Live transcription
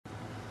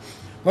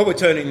Well, we're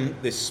turning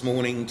this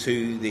morning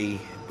to the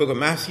book of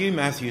Matthew,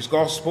 Matthew's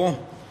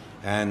Gospel,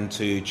 and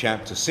to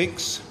chapter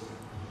 6.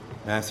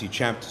 Matthew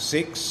chapter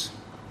 6.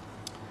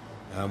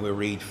 We'll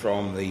read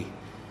from the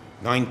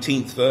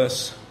 19th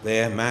verse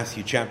there,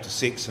 Matthew chapter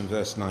 6 and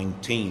verse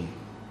 19.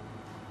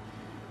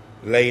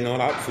 Lay not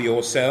up for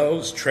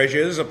yourselves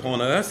treasures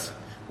upon earth,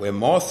 where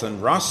moth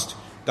and rust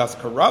doth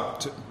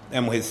corrupt,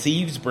 and where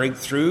thieves break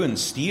through and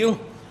steal.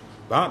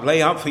 But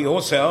lay up for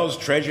yourselves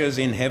treasures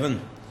in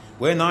heaven,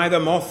 where neither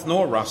moth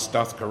nor rust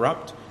doth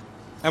corrupt,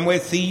 and where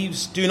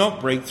thieves do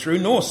not break through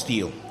nor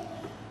steal.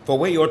 For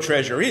where your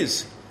treasure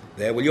is,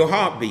 there will your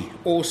heart be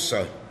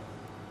also.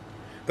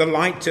 The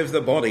light of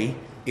the body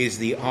is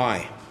the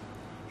eye.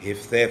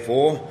 If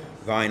therefore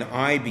thine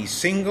eye be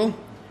single,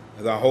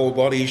 the whole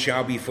body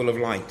shall be full of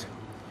light.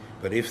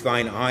 But if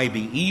thine eye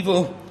be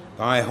evil,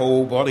 thy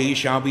whole body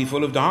shall be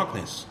full of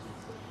darkness.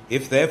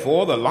 If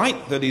therefore the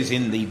light that is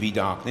in thee be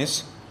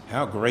darkness,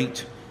 how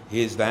great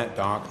is that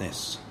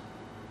darkness?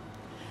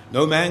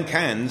 No man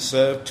can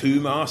serve two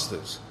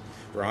masters,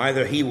 for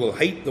either he will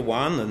hate the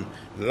one and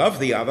love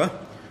the other,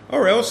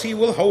 or else he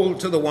will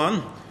hold to the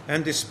one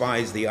and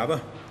despise the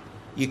other.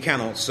 You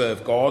cannot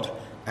serve God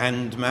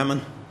and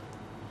mammon.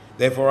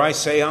 Therefore I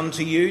say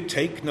unto you,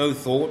 take no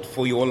thought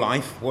for your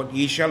life, what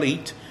ye shall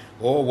eat,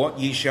 or what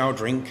ye shall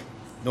drink,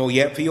 nor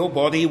yet for your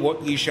body,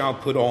 what ye shall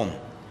put on.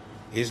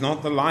 Is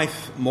not the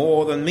life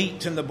more than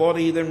meat, and the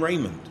body than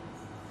raiment?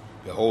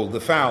 Behold the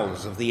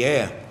fowls of the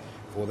air,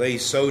 for they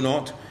sow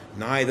not,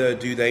 neither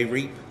do they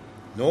reap,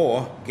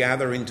 nor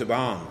gather into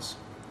barns.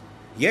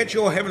 Yet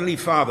your heavenly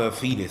Father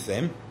feedeth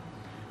them.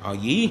 Are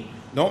ye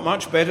not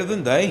much better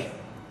than they?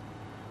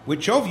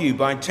 Which of you,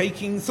 by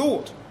taking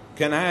thought,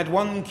 can add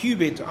 1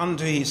 cubit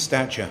unto his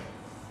stature?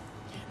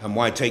 And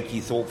why take ye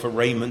thought for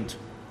raiment?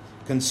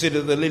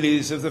 Consider the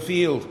lilies of the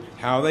field,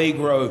 how they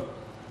grow.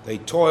 They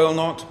toil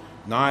not,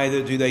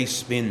 neither do they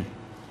spin.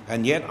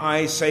 And yet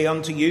I say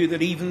unto you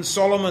that even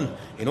Solomon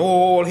in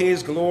all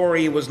his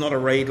glory was not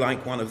arrayed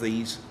like one of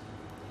these.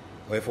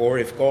 Wherefore,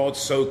 if God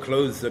so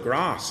clothe the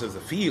grass of the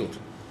field,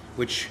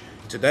 which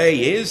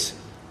today is,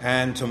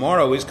 and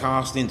tomorrow is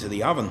cast into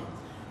the oven,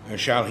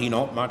 shall he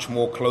not much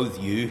more clothe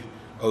you,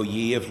 O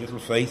ye of little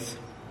faith?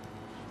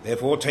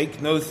 Therefore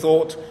take no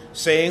thought,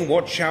 saying,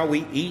 what shall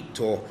we eat,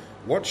 or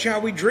what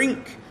shall we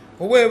drink,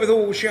 or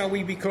wherewithal shall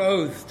we be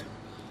clothed?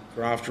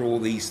 For after all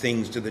these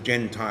things do the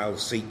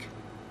Gentiles seek.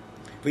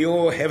 For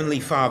your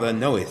heavenly Father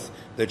knoweth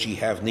that ye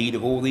have need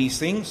of all these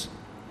things.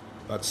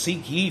 But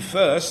seek ye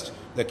first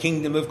the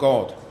kingdom of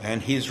God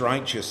and his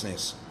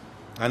righteousness,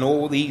 and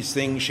all these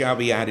things shall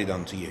be added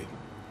unto you.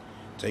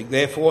 Take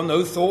therefore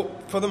no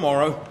thought for the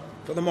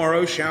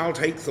morrow shall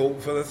take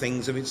thought for the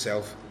things of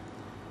itself.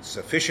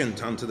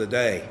 Sufficient unto the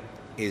day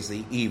is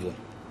the evil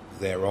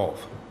thereof.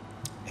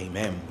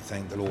 Amen. We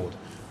thank the Lord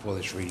for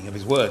this reading of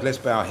his word. Let's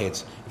bow our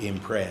heads in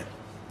prayer.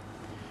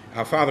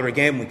 Our Father,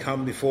 again we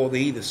come before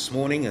thee this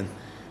morning, and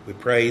we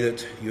pray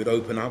that you would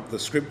open up the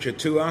scripture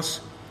to us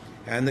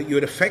and that you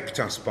would affect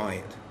us by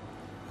it.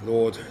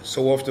 Lord,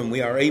 so often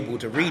we are able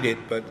to read it,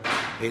 but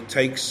it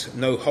takes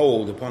no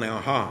hold upon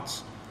our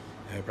hearts.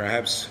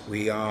 Perhaps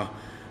we are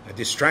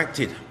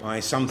distracted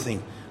by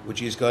something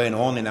which is going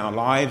on in our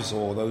lives,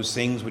 or those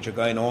things which are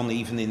going on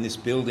even in this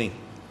building.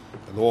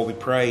 Lord, we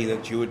pray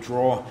that you would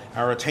draw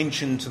our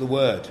attention to the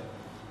word,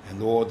 and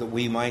Lord, that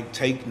we might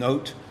take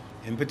note,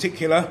 in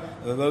particular,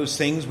 of those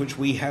things which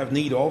we have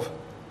need of.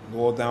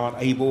 Lord, thou art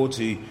able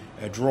to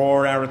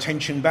draw our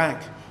attention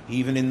back,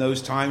 even in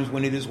those times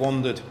when it has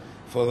wandered,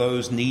 for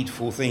those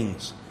needful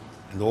things.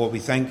 And Lord, we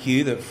thank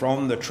you that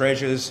from the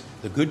treasures,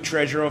 the good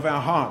treasure of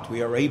our heart,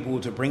 we are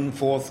able to bring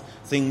forth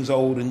things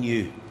old and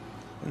new.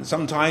 And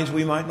sometimes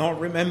we might not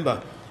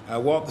remember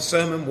what the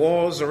sermon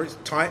was, or its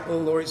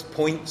title, or its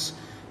points,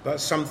 but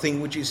something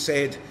which is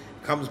said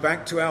comes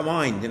back to our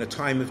mind in a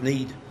time of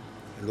need.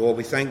 And Lord,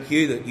 we thank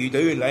you that you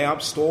do lay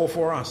up store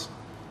for us.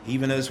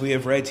 Even as we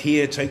have read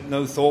here, take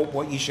no thought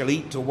what ye shall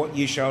eat, or what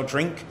ye shall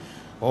drink,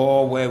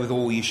 or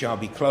wherewithal ye shall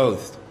be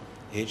clothed.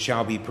 It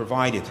shall be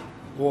provided.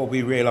 Lord,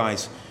 we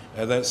realize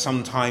that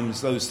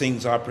sometimes those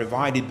things are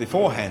provided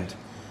beforehand,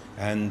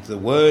 and the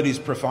word is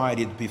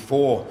provided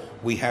before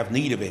we have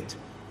need of it.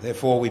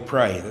 Therefore we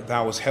pray that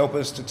thou wilt help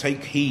us to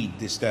take heed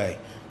this day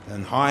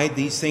and hide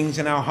these things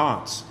in our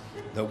hearts,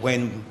 that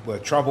when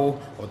trouble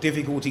or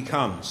difficulty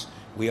comes,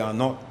 we are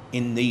not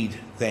in need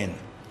then.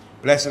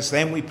 Bless us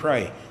then, we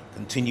pray.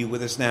 Continue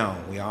with us now.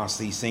 We ask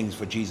these things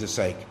for Jesus'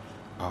 sake.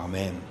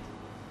 Amen.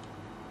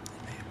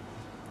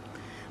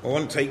 I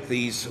want to take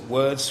these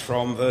words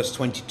from verse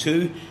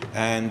 22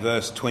 and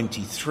verse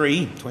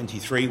 23.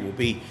 23 will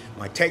be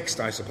my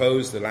text, I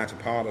suppose, the latter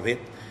part of it,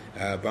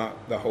 but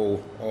the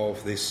whole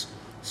of this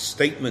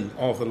statement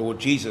of the Lord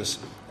Jesus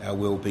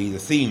will be the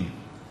theme.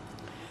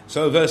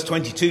 So verse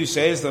 22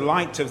 says, the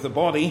light of the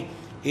body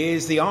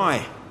is the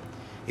eye.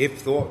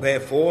 If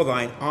therefore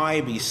thine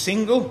eye be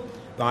single,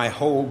 thy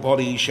whole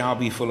body shall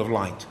be full of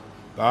light.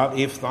 But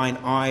if thine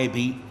eye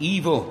be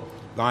evil,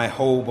 thy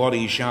whole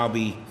body shall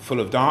be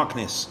full of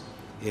darkness.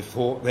 If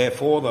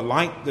therefore the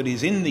light that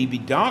is in thee be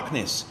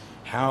darkness,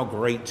 how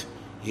great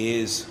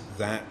is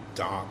that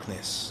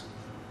darkness.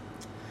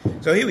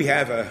 So here we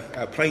have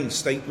a plain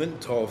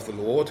statement of the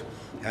Lord,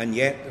 and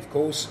yet, of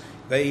course,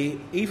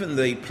 even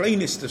the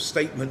plainest of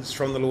statements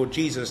from the Lord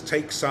Jesus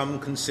take some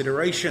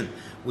consideration.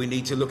 We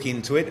need to look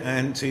into it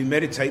and to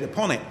meditate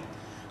upon it.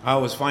 I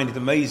always find it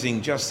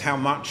amazing just how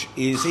much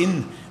is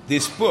in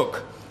this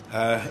book.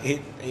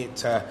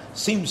 It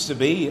seems to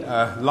be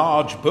a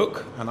large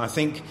book, and I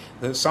think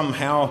that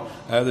somehow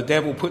the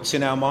devil puts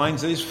in our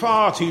minds that it's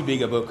far too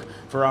big a book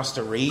for us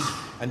to read,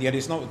 and yet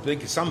it's not as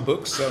big as some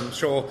books I'm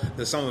sure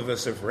that some of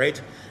us have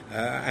read,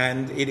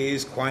 and it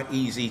is quite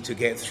easy to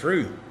get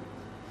through.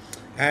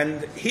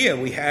 And here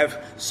we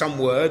have some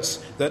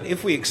words that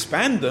if we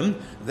expand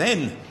them,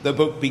 then the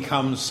book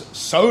becomes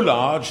so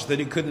large that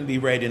it couldn't be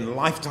read in a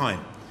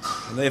lifetime.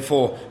 And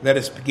therefore, let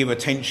us give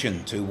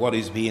attention to what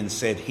is being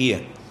said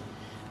here.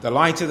 The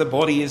light of the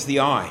body is the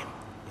eye.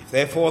 If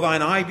therefore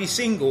thine eye be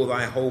single,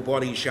 thy whole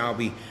body shall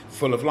be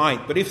full of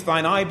light. But if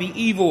thine eye be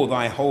evil,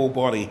 thy whole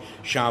body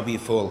shall be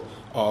full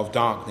of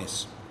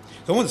darkness.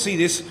 So I want to see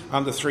this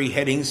under three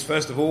headings.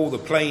 First of all, the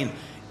plain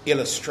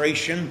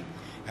illustration.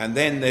 And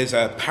then there's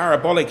a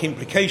parabolic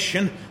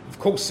implication. Of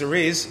course there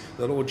is.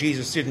 The Lord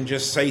Jesus didn't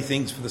just say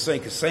things for the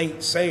sake of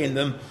saying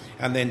them.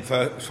 And then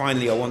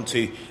finally I want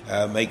to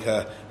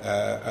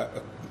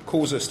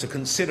cause us to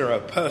consider a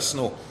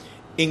personal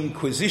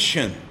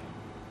inquisition.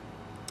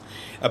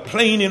 A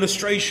plain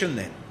illustration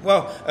then.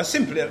 Well, a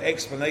simple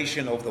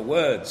explanation of the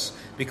words,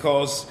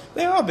 because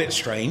they are a bit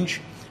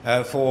strange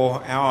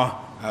for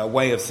our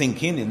way of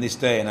thinking in this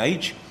day and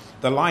age.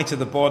 The light of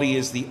the body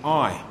is the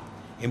eye.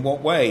 In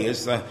what way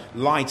is the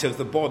light of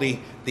the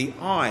body the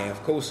eye?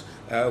 Of course,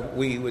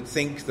 we would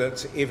think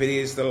that if it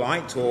is the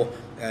light, or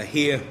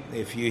here,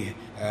 if you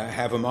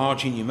have a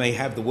margin, you may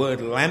have the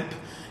word lamp.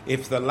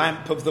 If the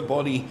lamp of the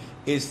body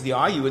is the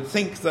eye, you would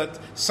think that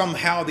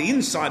somehow the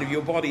inside of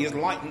your body is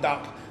lightened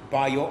up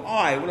by your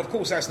eye. Well, of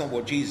course, that's not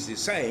what Jesus is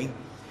saying,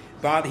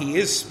 but he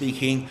is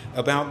speaking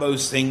about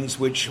those things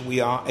which we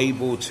are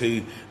able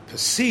to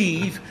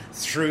perceive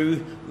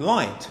through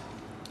light.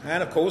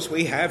 And of course,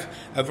 we have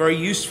a very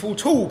useful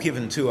tool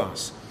given to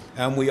us.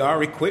 And we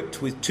are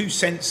equipped with two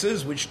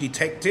sensors which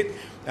detect it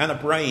and a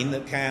brain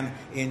that can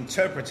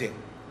interpret it.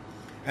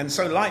 And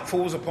so light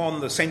falls upon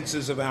the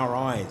senses of our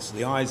eyes.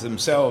 The eyes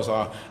themselves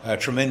are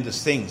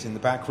tremendous things. In the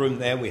back room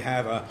there we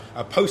have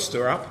a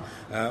poster up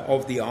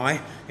of the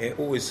eye. It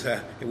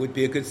would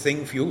be a good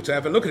thing for you all to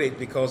have a look at it,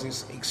 because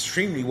it's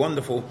extremely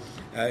wonderful,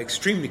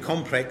 extremely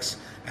complex,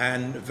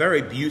 and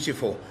very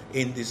beautiful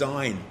in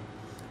design.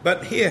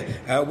 But here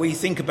we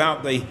think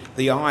about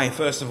the eye,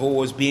 first of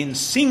all, as being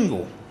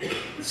single.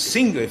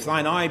 Single, if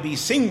thine eye be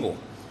single.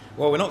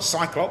 Well, we're not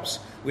Cyclops.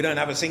 We don't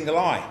have a single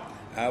eye.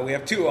 We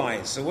have two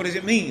eyes. So what does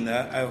it mean,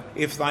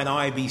 if thine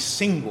eye be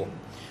single?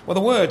 Well,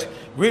 the word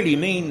really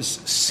means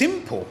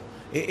simple.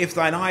 If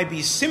thine eye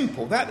be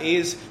simple, that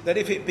is, that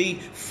if it be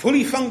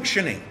fully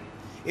functioning,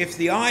 if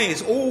the eye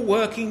is all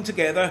working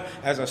together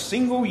as a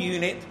single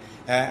unit,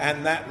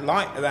 and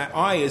that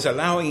eye is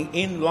allowing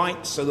in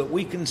light so that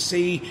we can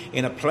see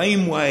in a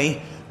plain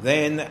way,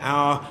 then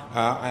our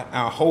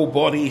whole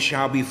body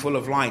shall be full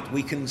of light.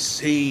 We can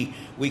see,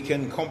 we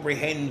can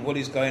comprehend what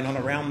is going on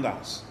around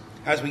us.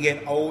 As we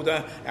get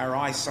older, our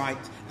eyesight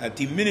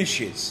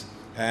diminishes.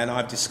 And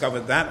I've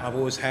discovered that. I've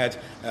always had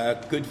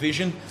good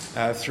vision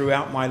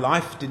throughout my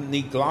life. Didn't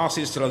need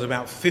glasses till I was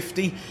about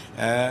 50.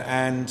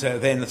 And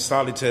then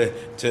started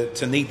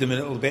to need them a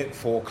little bit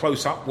for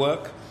close-up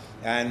work.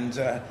 And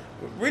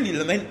really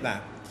lament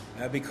that.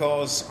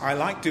 Because I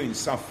like doing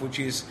stuff which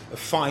is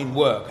fine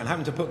work. And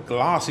having to put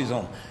glasses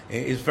on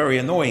is very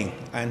annoying.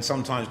 And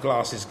sometimes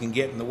glasses can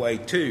get in the way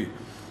too.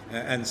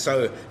 And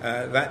so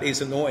that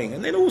is annoying.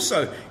 And then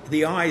also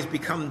the eyes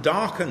become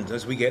darkened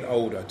as we get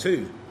older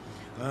too.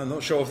 I'm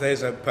not sure if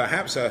there's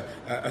perhaps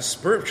a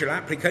spiritual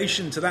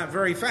application to that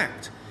very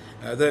fact.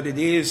 That it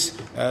is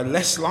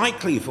less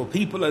likely for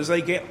people as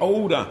they get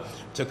older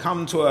to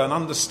come to an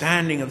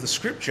understanding of the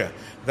Scripture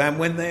than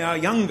when they are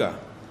younger.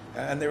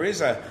 And there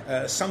is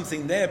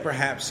something there,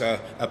 perhaps a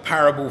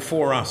parable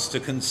for us to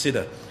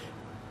consider.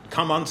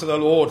 Come unto the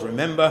Lord.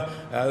 Remember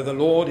the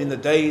Lord in the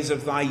days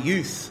of thy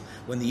youth,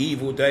 when the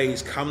evil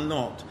days come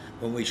not,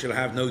 when we shall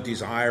have no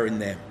desire in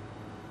them.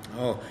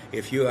 Oh,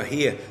 if you are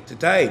here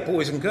today,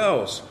 boys and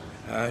girls,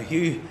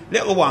 you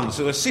little ones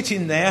who are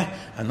sitting there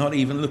and not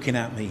even looking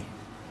at me.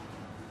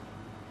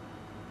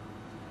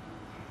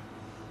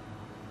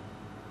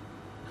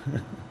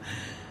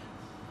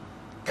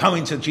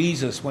 Coming to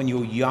Jesus when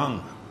you're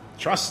young.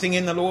 Trusting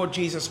in the Lord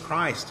Jesus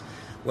Christ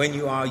when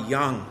you are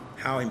young.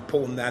 How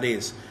important that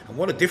is. And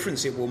what a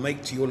difference it will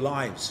make to your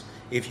lives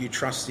if you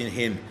trust in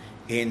him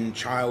in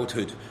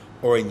childhood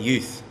or in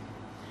youth.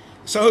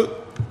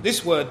 So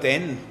this word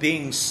then,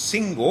 being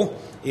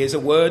single, is a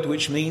word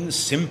which means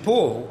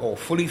simple or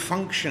fully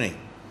functioning.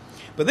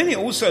 But then it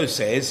also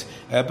says,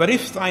 but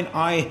if thine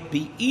eye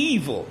be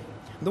evil.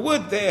 The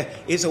word there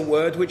is a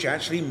word which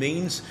actually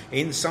means,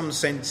 in some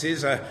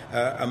senses,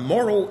 a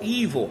moral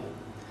evil.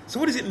 So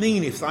what does it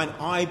mean if thine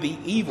eye be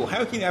evil?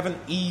 How can you have an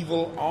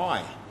evil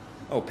eye?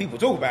 people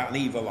talk about an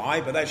evil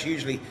eye, but that's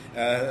usually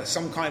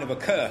some kind of a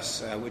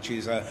curse, which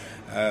is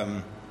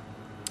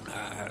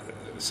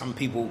some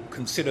people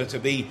consider to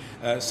be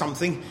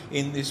something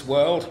in this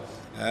world.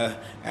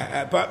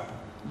 But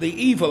the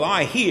evil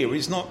eye here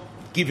is not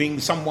giving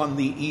someone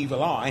the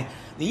evil eye.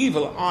 The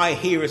evil eye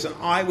here is an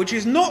eye which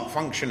is not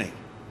functioning.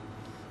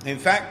 In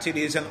fact, it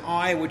is an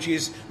eye which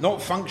is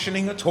not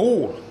functioning at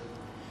all.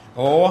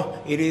 Or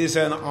it is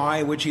an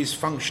eye which is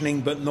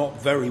functioning but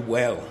not very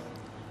well.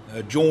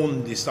 A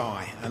jaundiced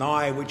eye, an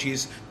eye which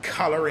is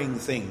colouring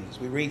things.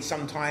 We read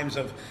sometimes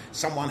of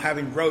someone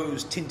having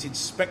rose-tinted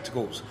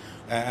spectacles,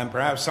 and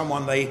perhaps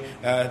someone they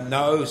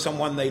know,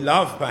 someone they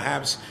love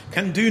perhaps,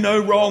 can do no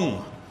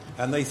wrong,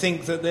 and they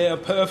think that they are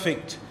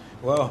perfect.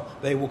 Well,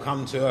 they will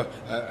come to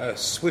a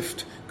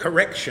swift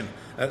correction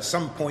at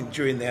some point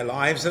during their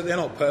lives that they're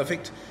not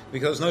perfect,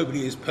 because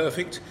nobody is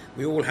perfect.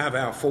 We all have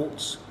our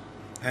faults.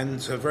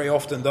 And so very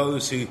often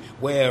those who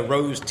wear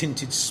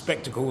rose-tinted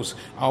spectacles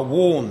are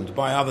warned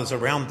by others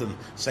around them,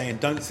 saying,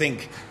 don't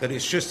think that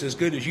it's just as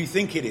good as you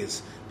think it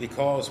is,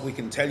 because we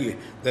can tell you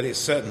that it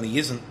certainly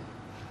isn't.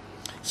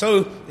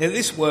 So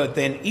this word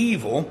then,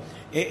 evil,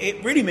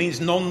 it really means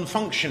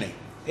non-functioning.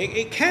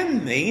 It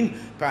can mean,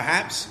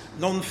 perhaps,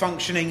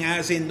 non-functioning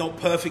as in not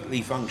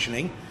perfectly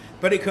functioning,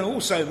 but it can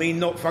also mean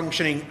not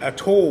functioning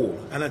at all.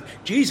 And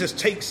Jesus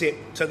takes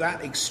it to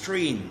that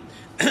extreme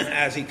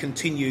as he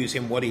continues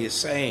in what he is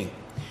saying.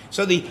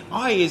 So the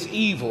eye is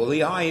evil,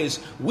 the eye is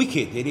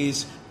wicked, it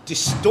is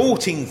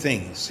distorting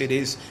things, it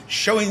is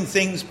showing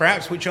things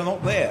perhaps which are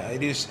not there,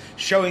 it is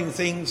showing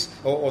things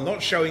or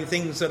not showing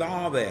things that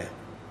are there.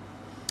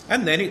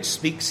 And then it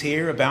speaks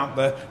here about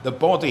the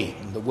body.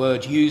 And the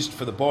word used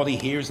for the body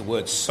here is the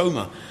word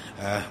soma.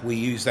 We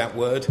use that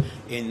word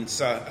in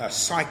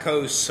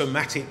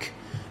psychosomatic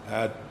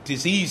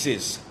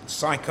diseases,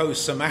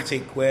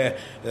 psychosomatic, where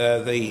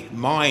the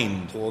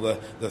mind or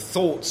the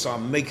thoughts are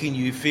making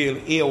you feel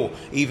ill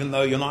even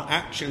though you're not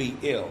actually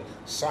ill.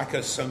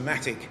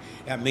 Psychosomatic,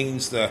 that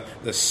means the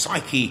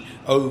psyche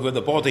over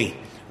the body,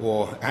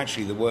 or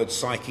actually the word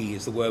psyche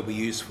is the word we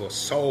use for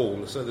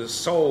soul, so the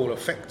soul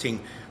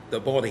affecting the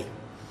body.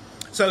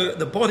 So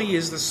the body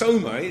is the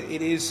soma.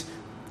 It is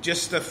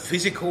just the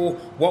physical,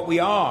 what we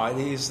are. It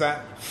is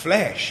that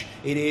flesh.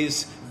 It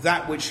is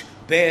that which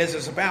bears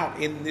us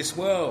about in this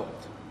world.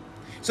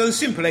 So the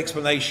simple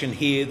explanation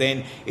here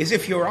then is,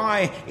 if your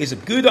eye is a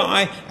good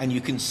eye and you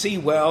can see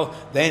well,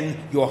 then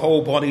your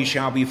whole body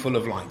shall be full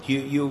of light.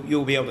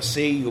 You'll be able to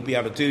see, you'll be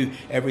able to do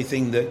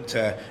everything that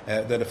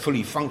a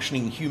fully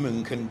functioning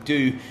human can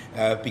do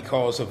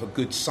because of a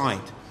good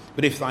sight.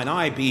 But if thine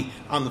eye be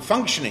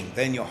unfunctioning,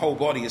 then your whole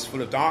body is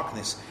full of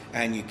darkness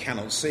and you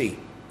cannot see.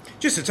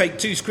 Just to take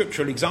two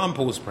scriptural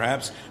examples,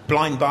 perhaps,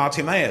 blind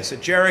Bartimaeus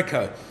at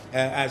Jericho,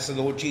 as the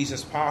Lord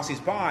Jesus passes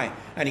by,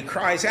 and he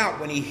cries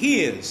out when he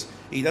hears.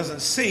 He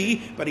doesn't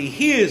see, but he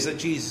hears that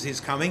Jesus is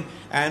coming,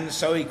 and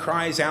so he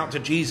cries out to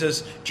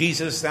Jesus,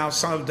 Jesus, thou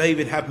son of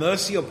David, have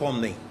mercy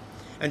upon me.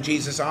 And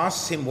Jesus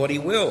asks him what he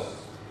will.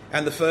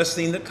 And the first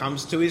thing that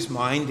comes to his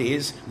mind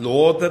is,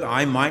 Lord, that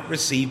I might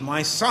receive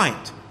my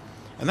sight.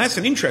 And that's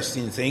an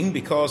interesting thing,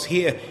 because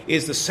here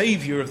is the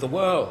Saviour of the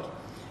world.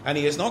 And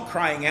he is not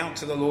crying out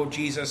to the Lord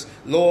Jesus,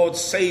 Lord,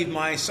 save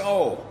my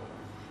soul.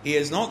 He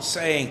is not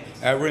saying,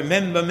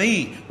 remember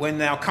me when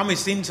thou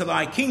comest into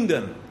thy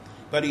kingdom.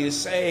 But he is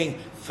saying,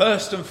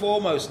 first and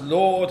foremost,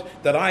 Lord,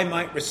 that I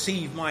might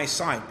receive my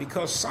sight.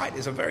 Because sight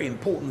is a very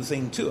important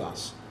thing to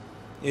us.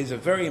 It is a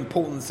very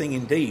important thing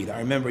indeed. I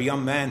remember a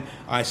young man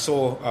I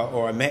saw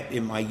or I met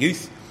in my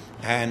youth.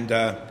 And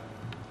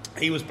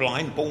he was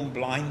blind, born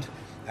blind.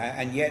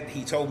 And yet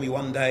he told me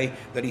one day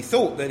that he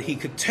thought that he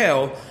could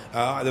tell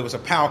there was a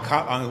power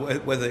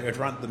cut, whether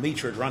the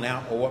meter had run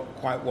out or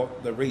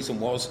what the reason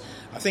was.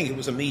 I think it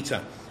was a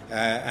meter,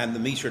 and the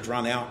meter had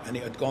run out and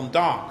it had gone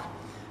dark.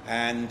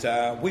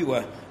 And we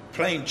were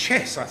playing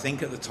chess, I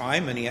think, at the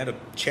time, and he had a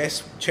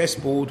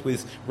chessboard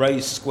with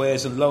raised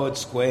squares and lowered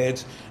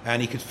squares,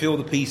 and he could feel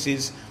the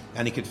pieces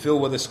and he could feel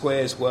where the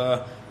squares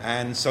were,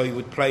 and so he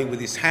would play with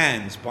his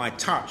hands by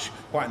touch.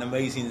 Quite an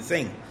amazing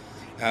thing.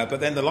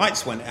 But then the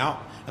lights went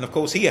out. And of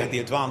course he had the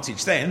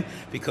advantage then,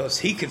 because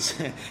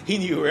he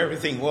knew where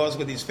everything was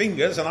with his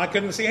fingers, and I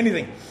couldn't see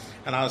anything.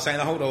 And I was saying,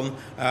 hold on,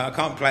 I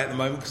can't play at the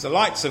moment because the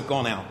lights have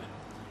gone out.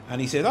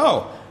 And he said,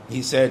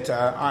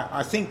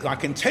 I think I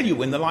can tell you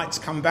when the lights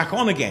come back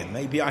on again.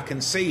 Maybe I can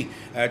see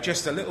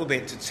just a little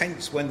bit to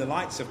sense when the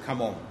lights have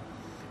come on.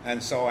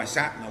 And so I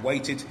sat and I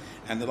waited,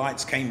 and the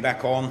lights came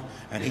back on,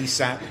 and he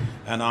sat,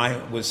 and I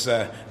was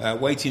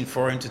waiting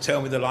for him to tell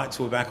me the lights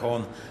were back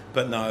on,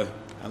 but no.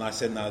 And I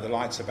said, no, the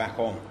lights are back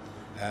on.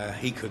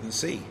 He couldn't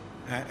see.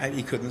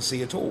 He couldn't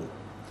see at all.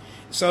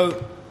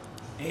 So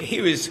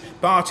here is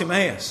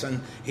Bartimaeus,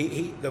 and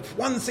the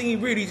one thing he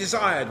really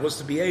desired was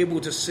to be able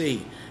to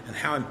see, and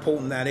how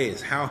important that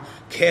is, how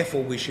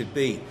careful we should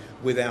be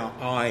with our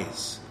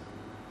eyes.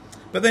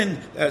 But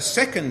then a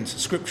second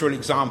scriptural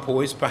example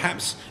is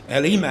perhaps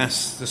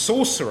Elymas the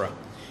sorcerer.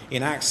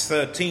 In Acts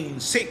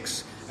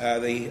 13:6,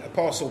 the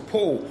Apostle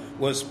Paul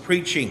was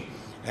preaching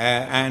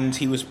and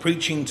he was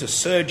preaching to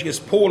Sergius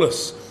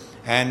Paulus.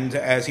 And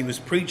as he was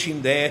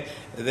preaching there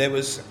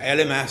was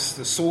Elymas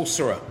the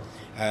sorcerer,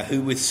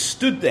 who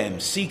withstood them,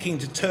 seeking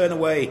to turn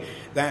away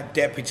that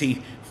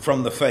deputy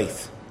from the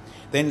faith.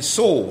 Then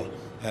Saul,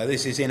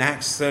 this is in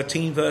Acts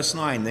 13 verse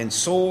 9, then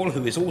Saul,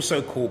 who is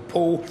also called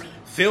Paul,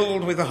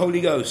 filled with the Holy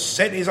Ghost,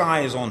 set his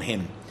eyes on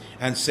him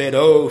and said,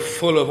 O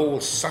full of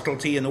all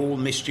subtlety and all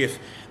mischief,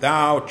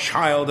 thou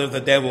child of the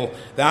devil,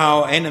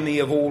 thou enemy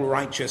of all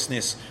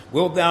righteousness,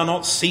 wilt thou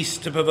not cease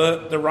to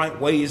pervert the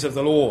right ways of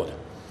the Lord?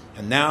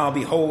 And now,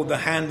 behold, the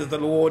hand of the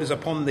Lord is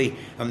upon thee,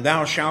 and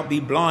thou shalt be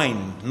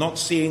blind, not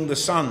seeing the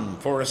sun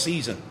for a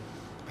season.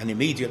 And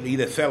immediately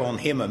there fell on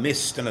him a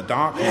mist and a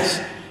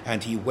darkness,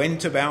 and he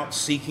went about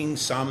seeking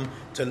some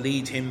to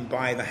lead him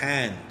by the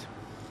hand.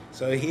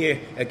 So here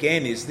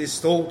again is this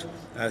thought,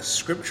 a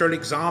scriptural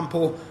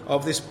example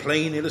of this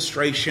plain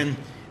illustration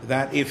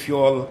that if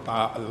your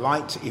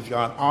if your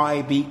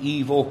eye be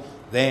evil,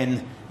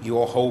 then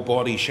your whole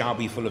body shall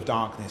be full of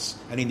darkness.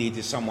 And he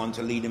needed someone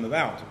to lead him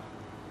about.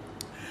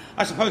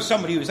 I suppose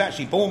somebody who is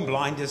actually born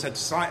blind has a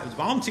slight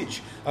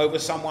advantage over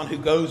someone who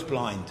goes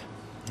blind,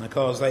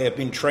 because they have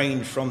been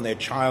trained from their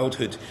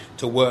childhood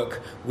to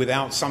work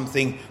without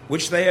something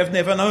which they have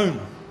never known.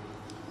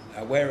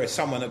 Whereas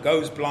someone that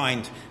goes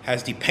blind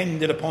has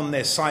depended upon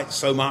their sight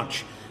so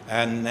much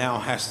and now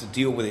has to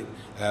deal with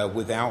it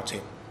without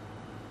it.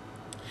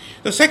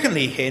 The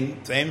secondly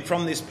hint then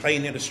from this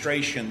plain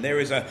illustration, there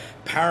is a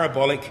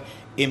parabolic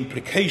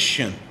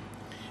implication.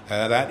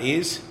 That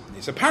is,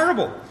 it's a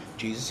parable.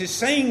 Jesus is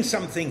saying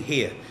something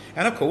here.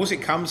 And of course it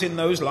comes in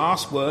those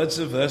last words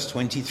of verse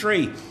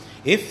 23.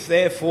 If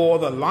therefore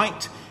the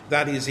light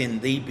that is in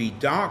thee be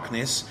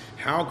darkness,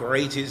 how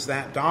great is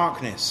that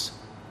darkness?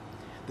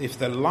 If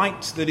the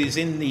light that is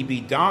in thee be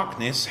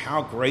darkness,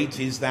 how great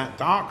is that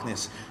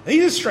darkness?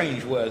 These are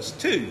strange words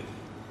too.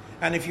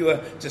 And if you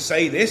were to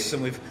say this,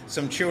 and with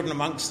some children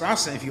amongst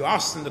us, and if you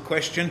ask them the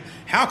question,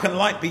 how can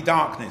light be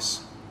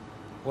darkness?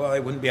 Well, they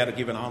wouldn't be able to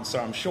give an answer,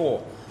 I'm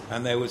sure.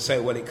 And they would say,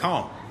 well, it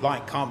can't.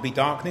 Light can't be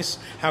darkness.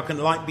 How can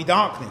light be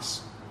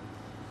darkness?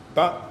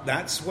 But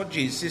that's what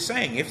Jesus is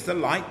saying. If the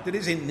light that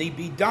is in thee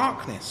be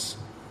darkness.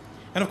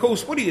 And of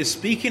course, what he is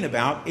speaking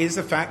about is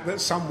the fact that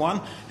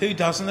someone who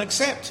doesn't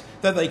accept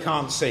that they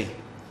can't see.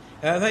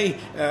 They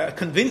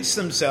convince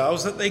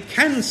themselves that they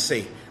can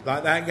see,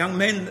 like that young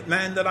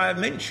man that I have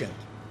mentioned.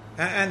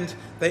 And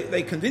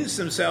they convince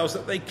themselves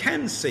that they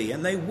can see,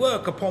 and they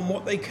work upon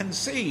what they can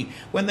see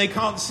when they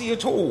can't see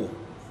at all.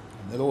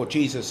 The Lord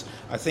Jesus,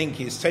 I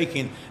think, is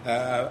taking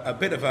a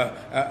bit of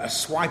a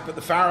swipe at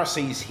the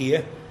Pharisees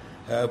here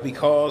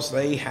because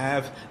they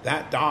have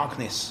that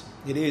darkness.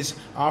 It is,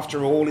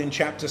 after all, in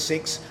chapter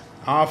 6,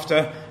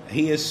 after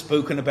he has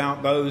spoken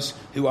about those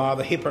who are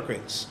the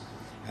hypocrites.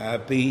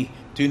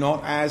 Do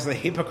not as the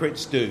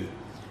hypocrites do.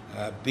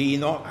 Be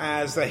not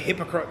as the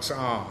hypocrites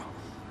are.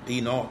 Be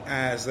not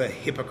as the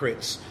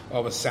hypocrites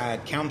of a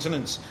sad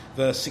countenance.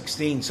 Verse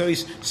 16. So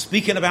he's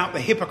speaking about the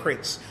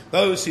hypocrites,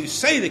 those who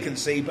say they can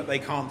see, but they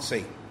can't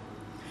see.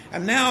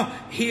 And now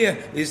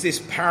here is this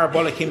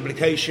parabolic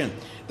implication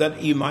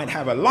that you might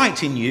have a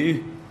light in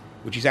you,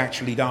 which is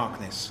actually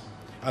darkness.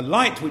 A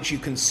light which you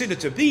consider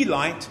to be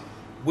light,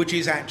 which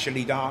is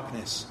actually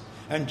darkness.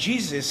 And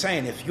Jesus is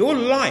saying, if your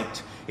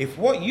light, if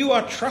what you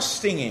are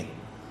trusting in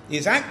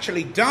is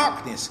actually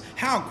darkness,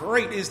 how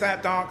great is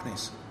that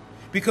darkness?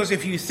 Because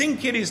if you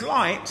think it is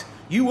light,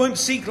 you won't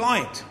seek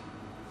light.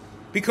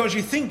 Because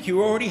you think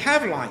you already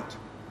have light.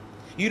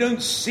 You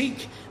don't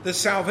seek the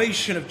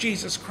salvation of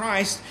Jesus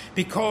Christ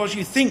because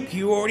you think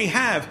you already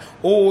have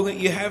all that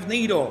you have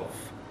need of.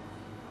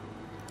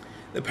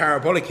 The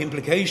parabolic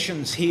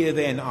implications here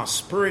then are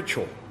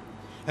spiritual.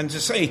 And to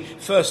say,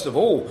 first of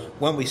all,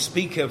 when we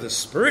speak of the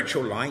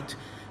spiritual light,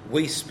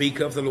 we speak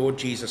of the Lord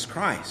Jesus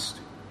Christ,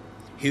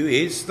 who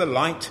is the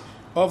light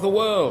of the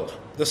world,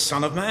 the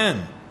Son of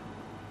Man.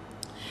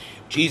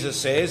 Jesus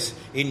says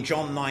in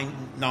John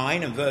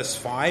 9 and verse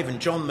 5, and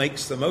John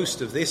makes the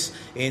most of this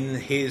in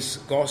his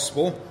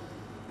gospel,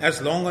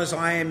 as long as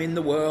I am in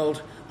the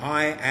world,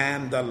 I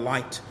am the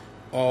light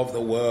of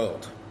the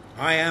world.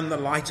 I am the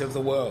light of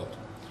the world.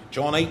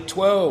 John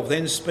 8:12,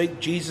 then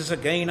spake Jesus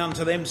again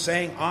unto them,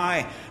 saying,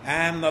 I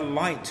am the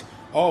light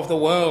of the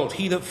world.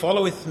 He that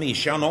followeth me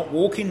shall not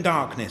walk in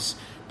darkness,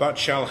 but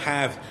shall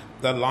have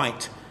the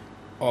light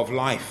of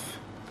life.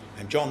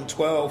 And John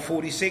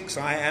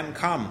 12:46, I am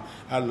come,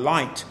 a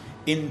light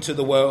into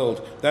the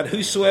world, that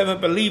whosoever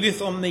believeth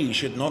on me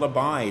should not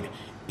abide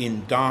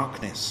in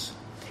darkness.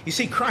 You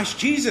see, Christ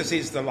Jesus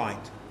is the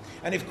light.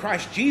 And if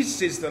Christ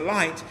Jesus is the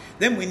light,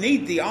 then we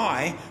need the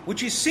eye,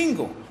 which is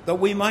single, that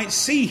we might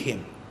see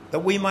him, that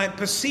we might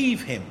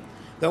perceive him,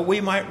 that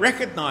we might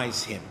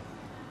recognize him.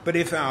 But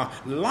if our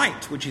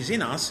light, which is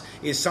in us,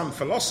 is some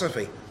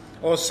philosophy,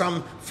 or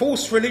some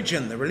false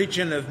religion, the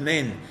religion of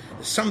men,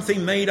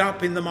 something made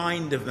up in the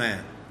mind of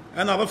man,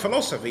 another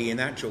philosophy in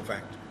actual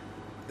fact,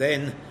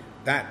 then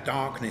that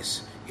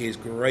darkness is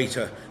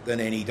greater than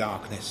any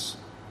darkness.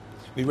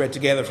 We read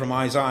together from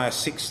Isaiah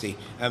 60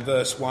 and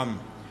verse 1,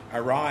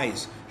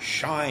 Arise,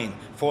 shine,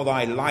 for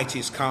thy light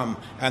is come,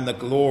 and the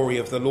glory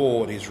of the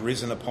Lord is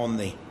risen upon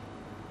thee.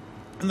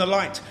 And the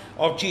light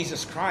of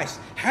Jesus Christ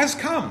has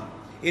come.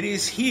 It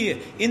is here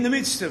in the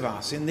midst of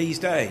us in these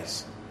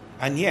days.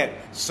 And yet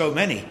so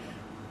many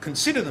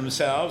consider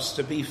themselves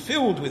to be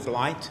filled with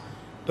light,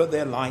 but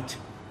their light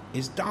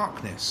is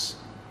darkness.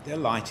 Their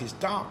light is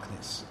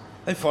darkness.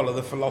 They follow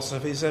the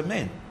philosophies of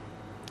men,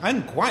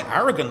 and quite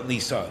arrogantly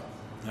so.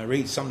 I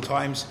read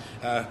sometimes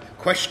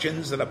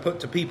questions that are put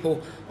to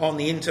people on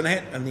the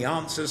internet, and the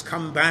answers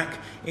come back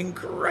in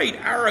great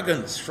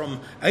arrogance from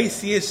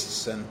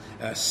atheists and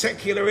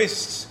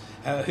secularists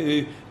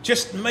who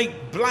just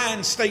make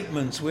bland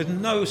statements with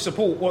no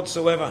support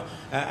whatsoever,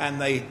 and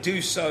they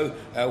do so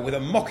with a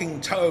mocking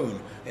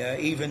tone,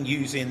 even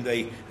using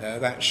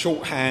that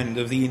shorthand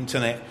of the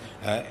internet,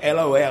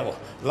 LOL,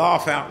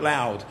 laugh out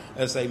loud,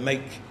 as they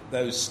make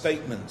those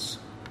statements.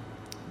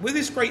 With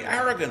this great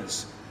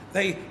arrogance,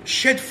 they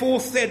shed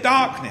forth their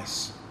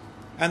darkness,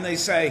 and they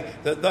say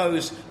that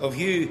those of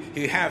you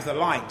who have the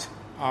light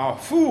are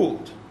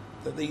fooled,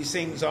 that these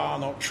things are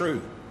not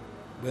true,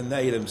 when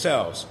they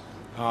themselves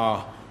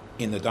are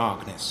in the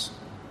darkness.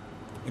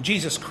 And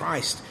Jesus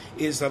Christ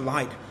is the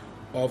light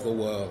of the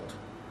world.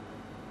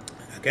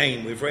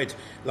 Again, we've read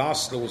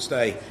last Lord's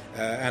Day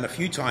and a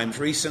few times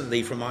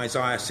recently from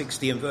Isaiah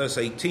 60 and verse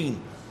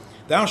 18.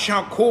 Thou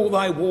shalt call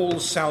thy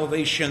walls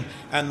salvation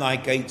and thy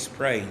gates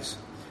praise.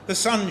 The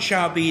sun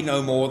shall be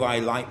no more thy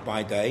light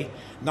by day,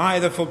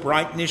 neither for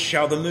brightness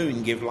shall the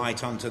moon give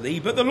light unto thee,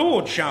 but the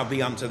Lord shall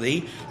be unto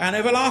thee an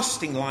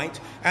everlasting light,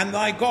 and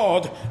thy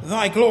God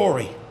thy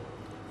glory.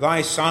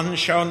 Thy sun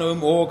shall no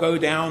more go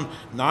down,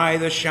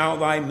 neither shall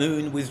thy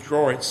moon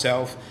withdraw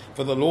itself,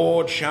 for the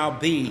Lord shall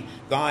be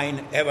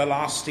thine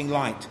everlasting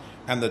light,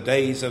 and the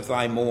days of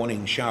thy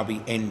mourning shall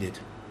be ended.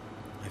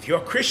 If you're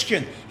a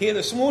Christian here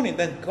this morning,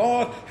 then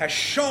God has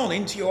shone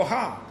into your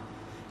heart.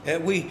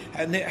 We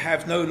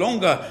have no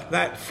longer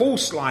that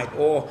false light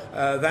or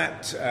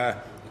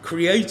that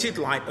created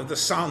light of the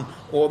sun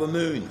or the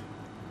moon,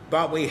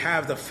 but we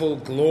have the full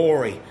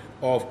glory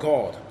of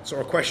God. I saw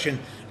a question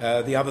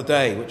the other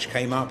day which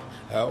came up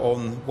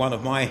on one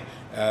of my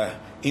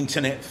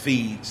internet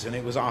feeds, and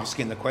it was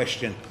asking the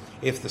question,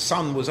 if the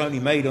sun was only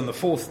made on the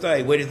fourth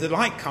day, where did the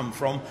light come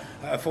from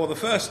for the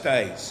first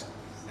days?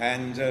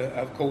 And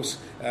of course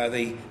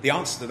the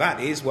answer to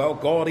that is, well,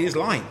 God is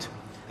light.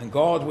 And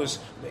God was,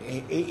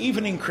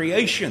 even in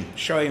creation,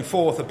 showing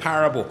forth a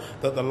parable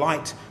that the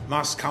light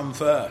must come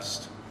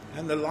first.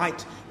 And the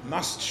light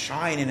must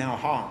shine in our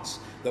hearts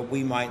that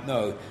we might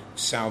know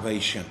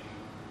salvation.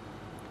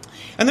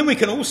 And then we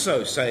can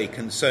also say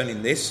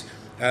concerning this,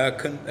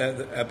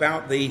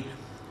 about the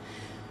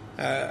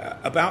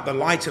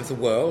light of the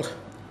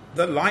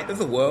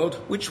world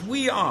which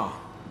we are,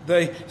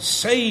 the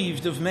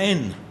saved of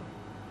men.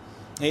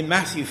 In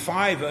Matthew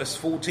 5 verse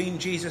 14,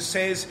 Jesus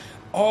says,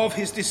 of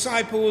his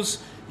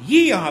disciples,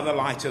 ye are the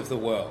light of the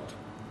world.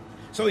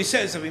 So he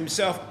says of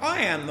himself,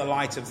 I am the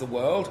light of the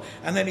world.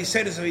 And then he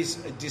says of his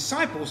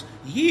disciples,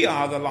 ye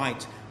are the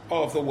light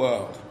of the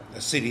world.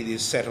 A city that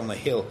is set on a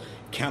hill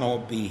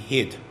cannot be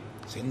hid.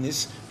 It's in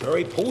this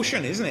very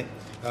portion, isn't it?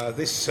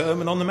 This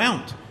Sermon on the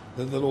Mount,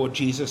 that the Lord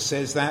Jesus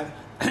says that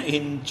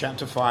in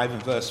chapter 5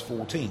 and verse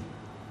 14.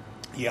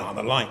 Ye are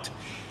the light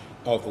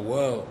of the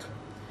world.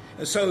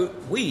 And so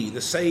we,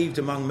 the saved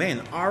among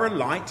men, are a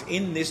light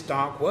in this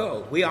dark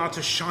world. We are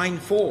to shine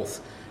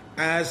forth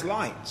as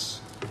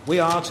lights. We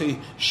are to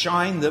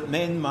shine that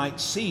men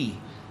might see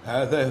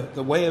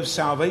the way of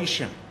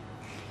salvation.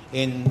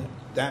 In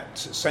that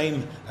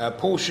same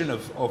portion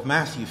of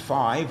Matthew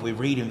 5, we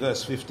read in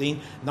verse 15,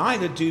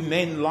 neither do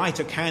men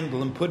light a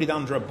candle and put it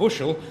under a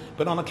bushel,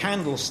 but on a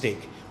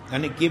candlestick,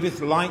 and it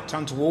giveth light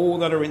unto all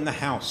that are in the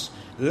house.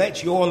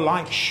 Let your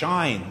light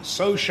shine,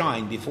 so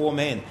shine before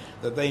men,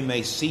 that they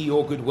may see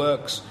your good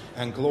works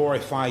and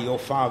glorify your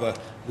Father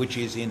which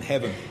is in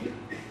heaven.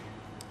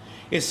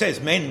 It says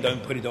men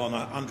don't put it on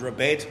under a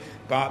bed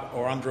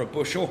or under a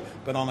bushel,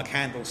 but on a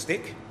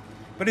candlestick.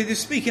 But it is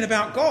speaking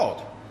about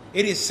God.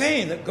 It is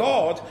saying that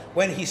God,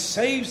 when he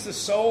saves the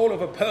soul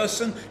of a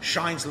person,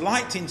 shines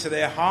light into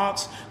their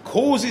hearts,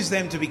 causes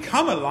them to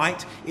become a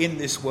light in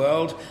this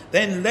world,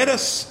 then let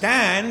us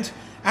stand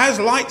as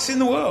lights in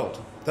the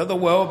world, that the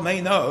world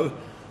may know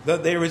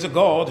that there is a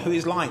God who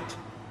is light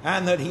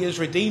and that he has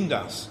redeemed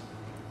us.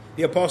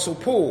 The Apostle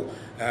Paul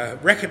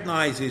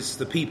recognizes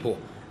the people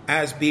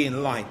as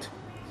being light.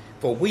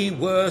 For we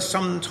were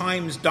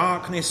sometimes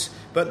darkness,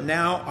 but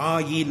now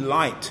are ye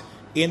light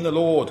in the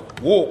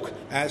Lord. Walk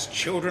as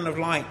children of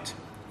light.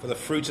 For the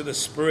fruit of the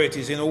Spirit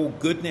is in all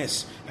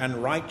goodness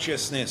and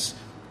righteousness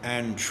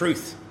and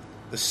truth.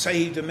 The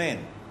saved are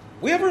men.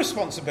 We have a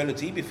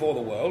responsibility before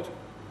the world.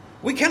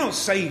 We cannot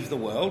save the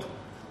world.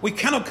 We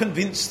cannot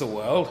convince the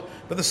world,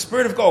 but the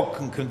Spirit of God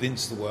can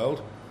convince the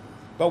world.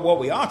 But what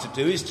we are to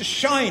do is to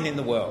shine in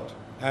the world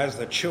as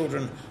the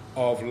children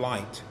of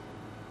light.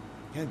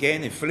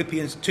 Again, in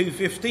Philippians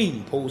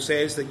 2:15, Paul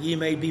says that ye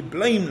may be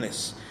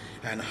blameless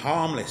and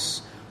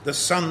harmless, the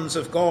sons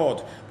of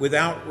God,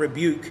 without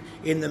rebuke,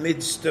 in the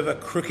midst of a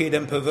crooked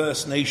and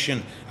perverse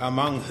nation,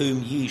 among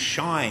whom ye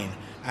shine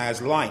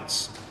as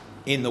lights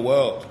in the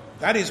world.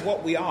 That is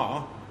what we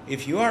are.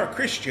 If you are a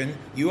Christian,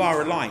 you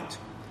are a light.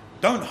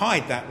 Don't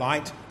hide that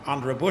light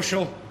under a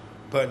bushel,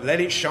 but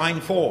let it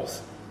shine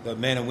forth, that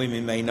men and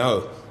women may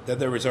know that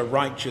there is a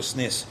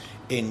righteousness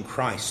in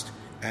Christ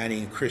and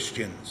in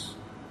Christians.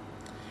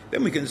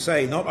 Then we can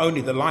say not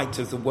only the light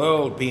of the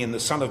world being the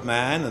Son of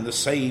Man and the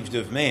saved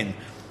of men,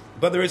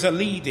 but there is a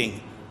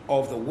leading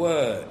of the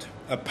word,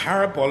 a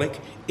parabolic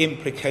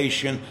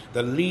implication,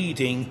 the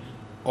leading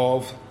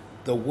of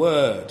the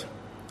word.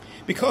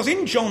 Because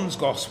in John's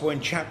Gospel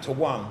in chapter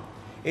 1,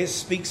 it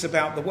speaks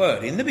about the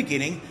word. In the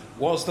beginning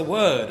was the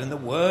word, and the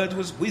word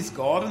was with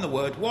God, and the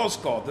word was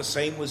God. The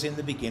same was in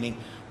the beginning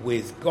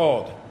with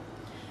God.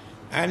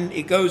 And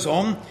it goes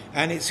on,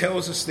 and it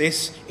tells us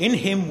this: in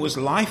him was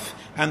life,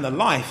 and the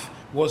life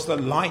was the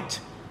light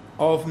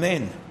of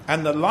men.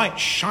 And the light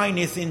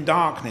shineth in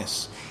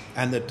darkness,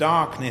 and the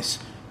darkness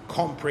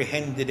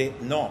comprehended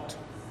it not.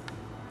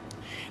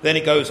 Then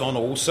it goes on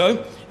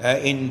also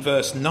in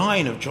verse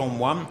 9 of John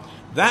 1,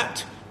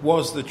 that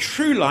was the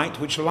true light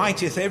which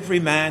lighteth every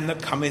man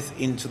that cometh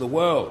into the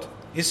world.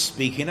 Is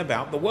speaking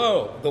about the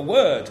world, the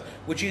word,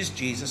 which is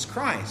Jesus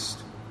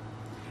Christ.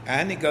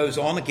 And it goes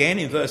on again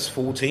in verse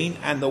 14,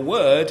 and the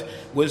word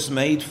was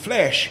made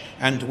flesh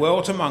and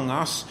dwelt among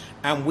us,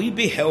 and we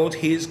beheld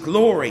his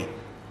glory.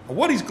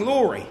 What is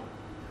glory?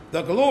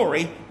 The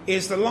glory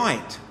is the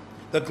light.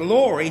 The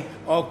glory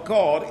of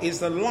God is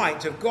the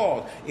light of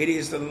God. It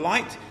is the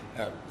light,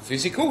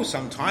 physical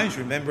sometimes.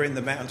 Remember in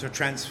the Mount of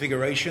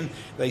Transfiguration,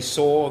 they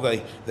saw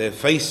the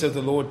face of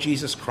the Lord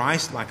Jesus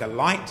Christ like a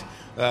light.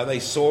 They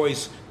saw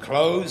his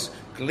clothes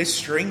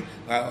glistering,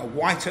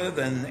 whiter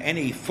than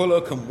any fuller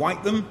can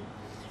white them.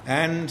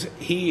 And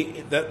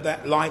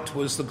that light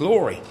was the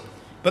glory.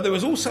 But there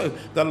was also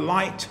the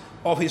light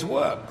of his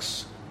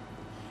works.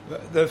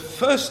 The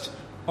first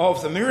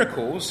of the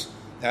miracles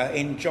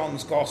in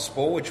John's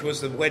Gospel, which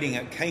was the wedding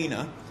at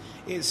Cana,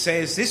 it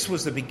says this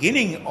was the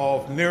beginning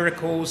of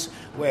miracles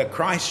where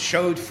Christ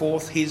showed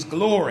forth his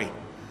glory.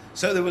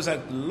 So there was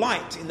a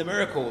light in the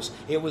miracles.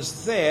 It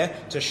was there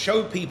to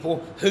show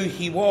people who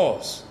he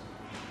was,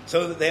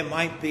 so that there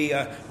might be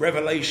a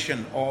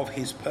revelation of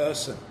his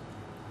person.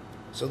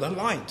 So the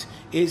light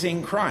is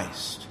in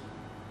Christ.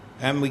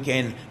 And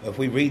again, if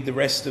we read the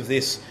rest of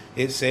this,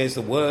 it says,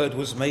 the word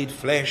was made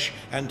flesh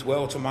and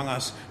dwelt among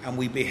us, and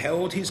we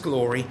beheld his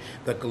glory,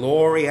 the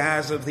glory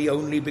as of the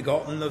only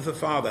begotten of the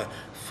Father,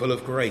 full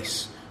of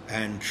grace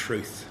and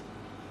truth.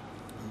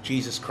 And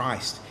Jesus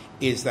Christ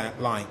is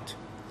that light.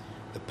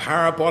 The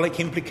parabolic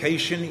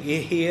implication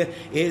here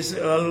is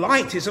a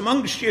light is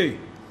amongst you.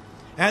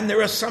 And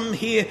there are some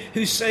here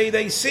who say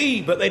they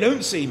see, but they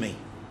don't see me.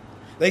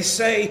 They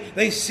say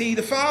they see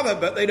the Father,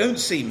 but they don't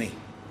see me.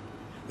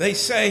 They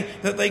say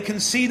that they can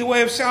see the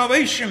way of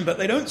salvation, but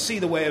they don't see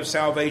the way of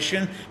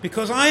salvation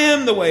because I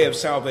am the way of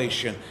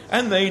salvation,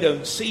 and they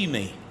don't see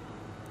me.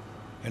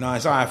 In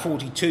Isaiah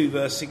 42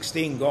 verse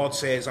 16, God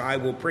says, I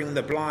will bring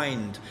the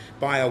blind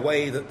by a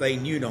way that they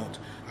knew not.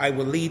 I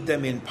will lead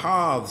them in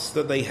paths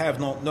that they have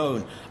not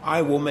known.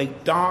 I will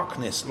make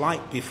darkness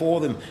light before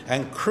them,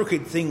 and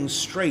crooked things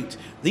straight.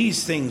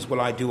 These things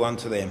will I do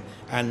unto them,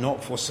 and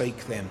not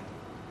forsake them.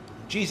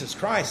 Jesus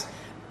Christ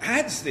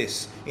adds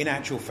this, in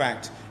actual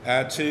fact,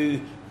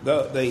 to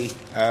the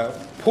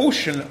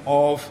portion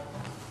of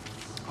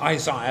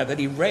Isaiah that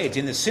he read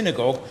in the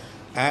synagogue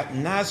at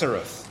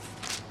Nazareth.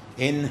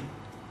 In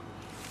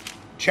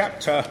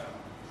chapter...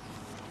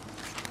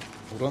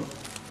 Hold on, here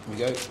we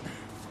go.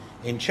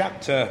 In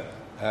chapter...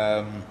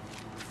 find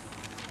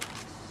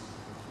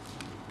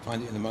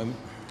it in a moment.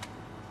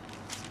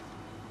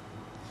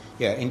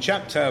 Yeah, in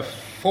chapter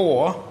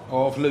 4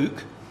 of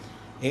Luke,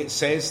 it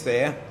says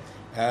there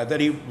that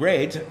he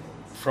read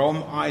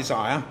from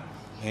Isaiah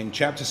in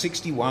chapter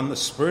 61, the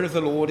Spirit of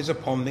the Lord is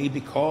upon me,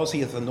 because he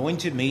hath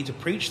anointed me to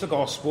preach the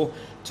gospel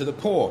to the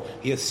poor.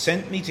 He hath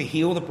sent me to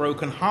heal the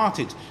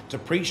brokenhearted, to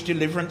preach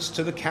deliverance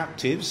to the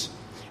captives.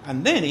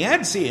 And then he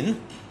adds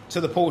in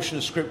to the portion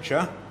of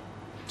Scripture,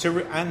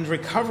 and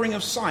recovering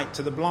of sight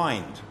to the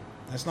blind.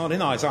 That's not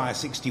in Isaiah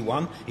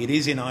 61. It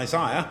is in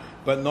Isaiah,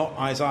 but not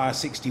Isaiah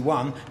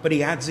 61. But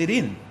he adds it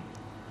in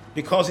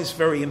because it's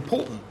very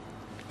important.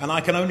 And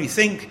I can only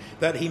think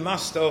that he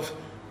must have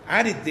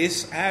added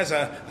this as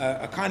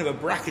a kind of a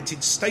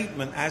bracketed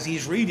statement as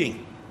he's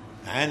reading,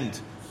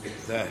 and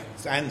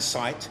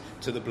sight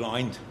to the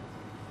blind.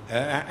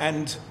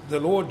 And the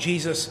Lord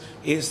Jesus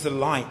is the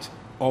light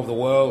of the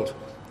world,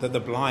 that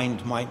the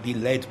blind might be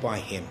led by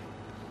him.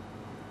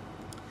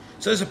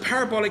 So there's a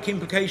parabolic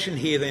implication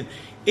here then.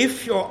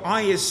 If your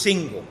eye is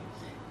single,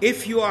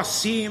 if you are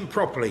seeing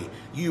properly,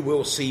 you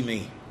will see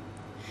me.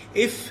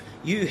 If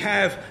you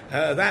have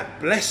that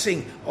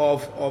blessing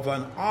of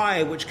an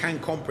eye which can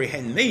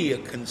comprehend me,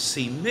 it can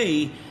see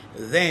me,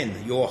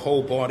 then your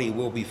whole body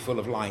will be full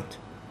of light.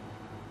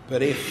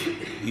 But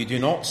if you do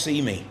not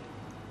see me,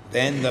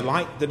 then the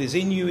light that is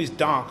in you is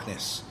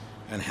darkness,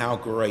 and how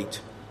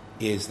great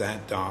is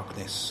that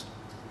darkness?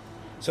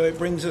 So it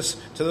brings us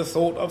to the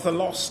thought of the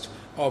lost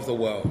of the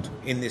world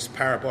in this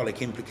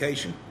parabolic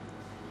implication.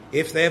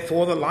 If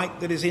therefore the light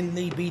that is in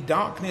thee be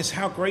darkness,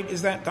 how great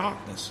is that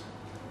darkness?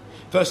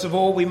 First of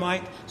all, we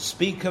might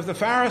speak of the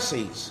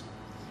Pharisees.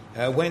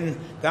 When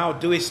thou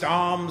doest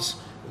alms,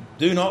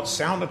 do not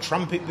sound a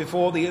trumpet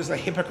before thee as the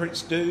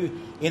hypocrites do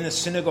in the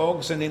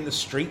synagogues and in the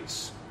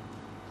streets.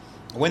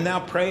 When thou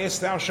prayest,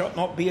 thou shalt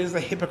not be as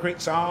the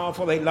hypocrites are,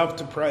 for they love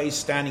to pray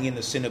standing in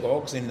the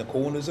synagogues and in the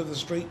corners of the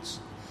streets.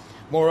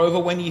 Moreover,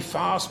 when ye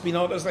fast, be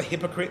not as the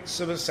hypocrites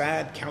of a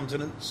sad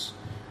countenance,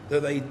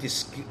 that they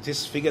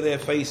disfigure their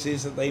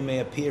faces, that they may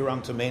appear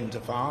unto men to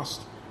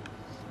fast.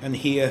 And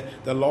here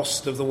the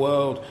lost of the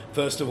world,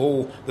 first of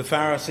all, the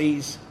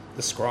Pharisees,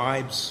 the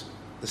scribes,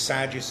 the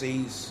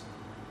Sadducees,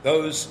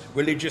 those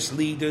religious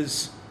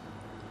leaders.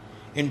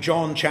 In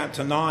John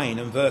chapter 9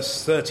 and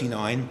verse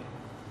 39,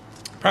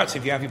 perhaps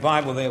if you have your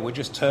Bible there, we'll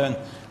just turn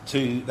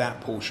to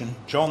that portion.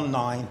 John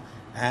 9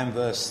 and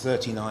verse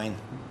 39.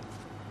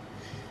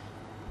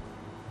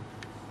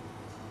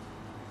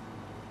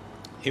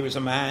 Here is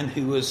a man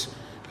who was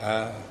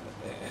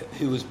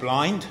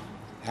blind,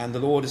 and the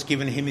Lord has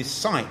given him his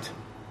sight.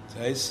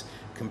 So it's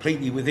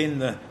completely within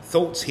the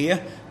thoughts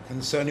here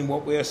concerning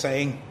what we are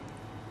saying.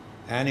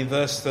 And in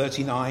verse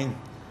 39,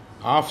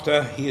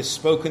 after he has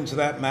spoken to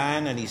that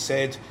man, and he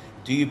said,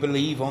 do you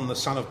believe on the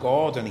Son of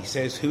God? And he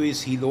says, who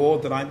is he,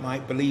 Lord, that I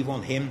might believe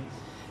on him?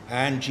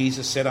 And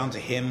Jesus said unto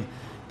him,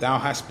 thou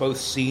hast both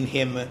seen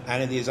him,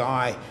 and it is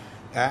I,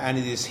 and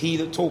it is he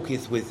that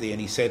talketh with thee.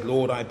 And he said,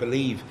 Lord, I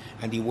believe.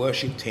 And he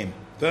worshipped him.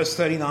 Verse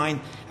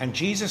 39, and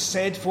Jesus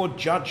said, for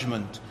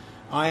judgment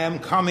I am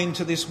come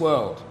into this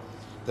world,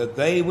 that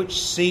they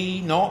which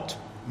see not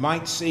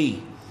might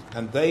see,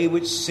 and they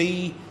which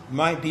see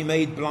might be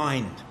made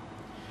blind.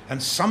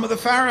 And some of the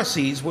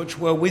Pharisees which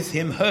were with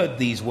him heard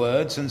these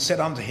words, and said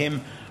unto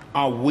him,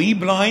 are we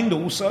blind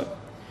also?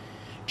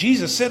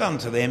 Jesus said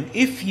unto them,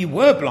 if ye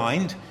were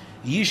blind,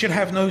 ye should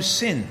have no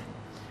sin.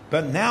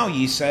 But now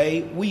ye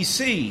say, we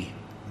see,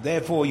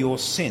 therefore your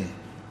sin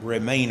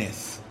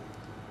remaineth.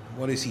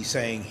 What is he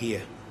saying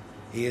here?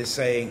 He is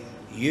saying,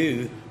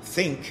 you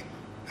think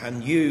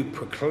and you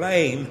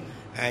proclaim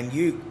and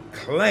you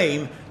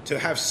claim to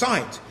have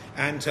sight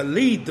and to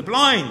lead the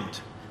blind,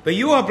 but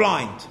you are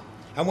blind.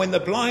 And when the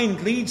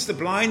blind leads the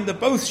blind, the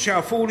both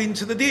shall fall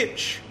into the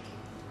ditch.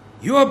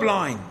 You are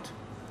blind.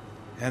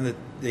 And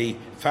the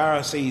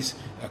Pharisees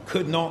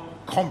could not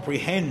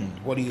comprehend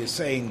what he is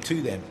saying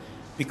to them,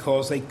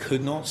 because they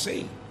could not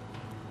see.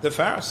 The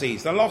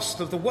Pharisees, the lost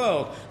of the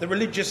world, the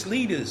religious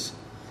leaders.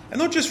 And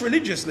not just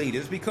religious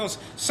leaders, because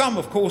some,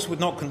 of course,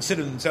 would not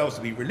consider themselves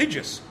to be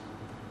religious,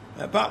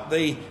 but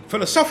the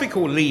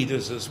philosophical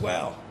leaders as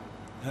well.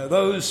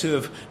 Those who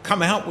have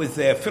come out with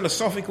their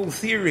philosophical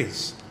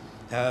theories.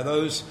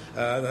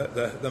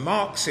 The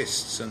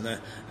Marxists and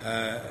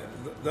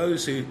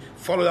those who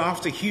follow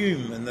after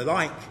Hume and the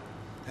like,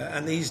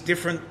 and these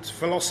different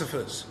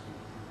philosophers.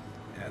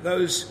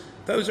 Those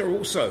are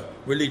also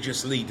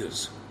religious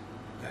leaders,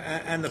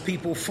 and the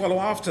people follow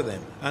after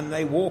them, and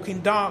they walk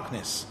in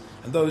darkness,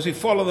 and those who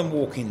follow them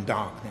walk in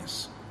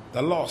darkness,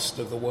 the lost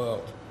of the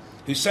world,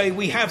 who say,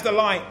 we have the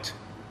light,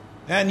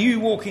 and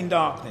you walk in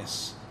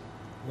darkness,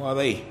 while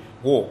they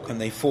walk and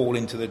they fall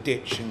into the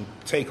ditch and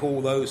take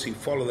all those who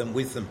follow them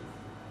with them.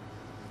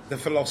 The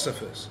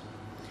philosophers.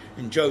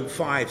 In Job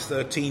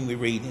 5:13 we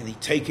read, and he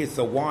taketh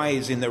the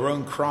wise in their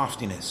own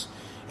craftiness,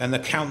 and the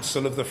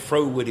counsel of the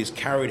froward is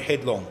carried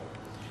headlong.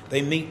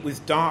 They meet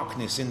with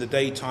darkness in the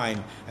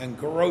daytime, and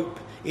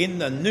grope in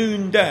the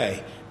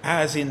noonday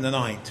as in the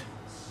night.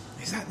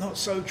 Is that not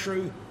so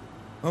true?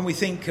 When we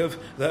think of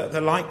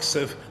the likes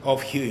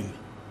of Hume,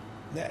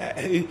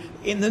 who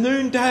in the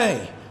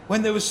noonday,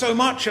 when there was so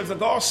much of the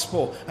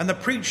gospel and the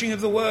preaching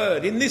of the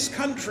word in this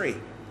country,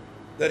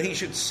 that he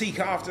should seek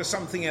after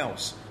something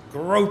else,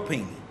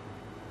 groping,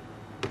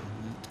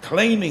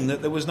 claiming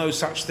that there was no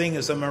such thing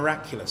as the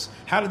miraculous.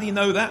 How did he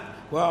know that?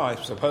 Well, I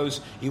suppose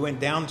he went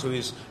down to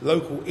his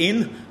local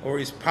inn or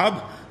his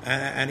pub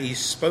and he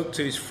spoke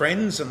to his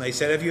friends, and they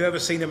said, have you ever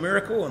seen a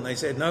miracle? And they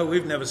said, no,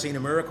 we've never seen a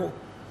miracle.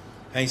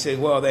 And he said,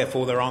 well,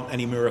 therefore there aren't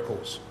any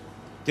miracles.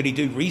 Did he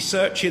do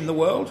research in the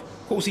world?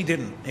 Of course he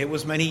didn't. It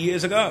was many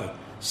years ago,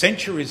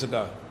 centuries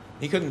ago.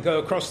 He couldn't go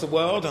across the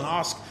world and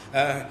ask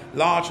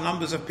large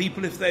numbers of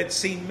people if they'd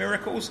seen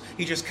miracles.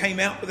 He just came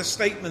out with a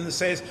statement that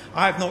says,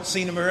 I have not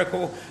seen a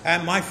miracle,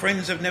 and my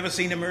friends have never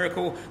seen a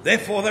miracle,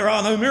 therefore there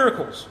are no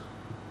miracles,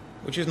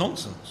 which is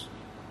nonsense.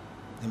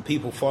 And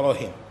people follow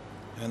him,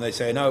 and they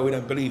say, no, we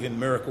don't believe in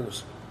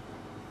miracles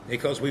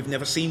because we've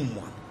never seen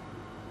one.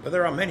 But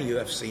there are many who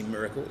have seen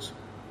miracles,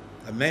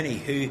 and many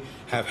who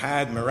have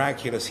had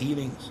miraculous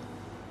healings.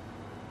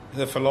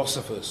 The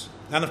philosophers,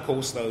 and of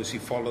course those who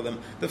follow them,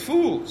 the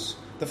fools,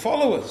 the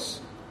followers,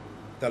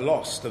 the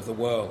lost of the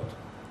world.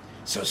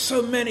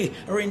 So many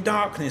are in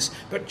darkness,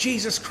 but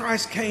Jesus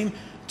Christ came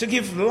to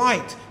give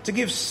light, to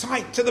give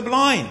sight to the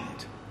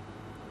blind.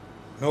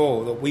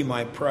 Oh, that we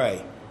might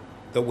pray,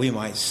 that we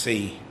might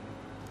see.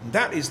 And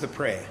that is the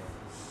prayer.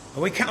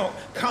 And we cannot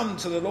come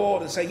to the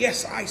Lord and say,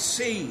 yes, I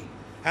see,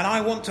 and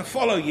I want to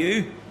follow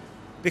you,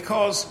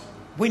 because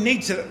we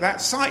need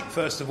that sight,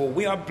 first of all.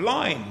 We are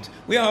blind.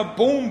 We are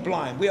born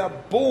blind. We are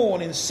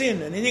born in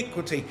sin and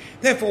iniquity.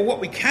 Therefore, what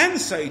we can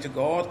say to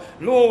God,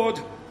 Lord,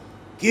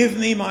 give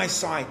me my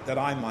sight that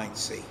I might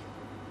see.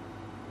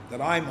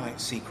 That I might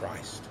see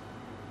Christ.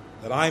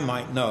 That I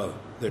might know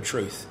the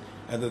truth,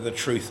 and that the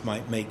truth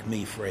might make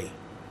me free.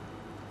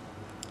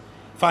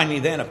 Finally,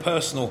 then, a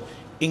personal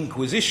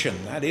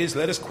inquisition. That is,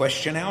 let us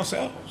question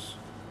ourselves.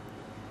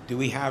 Do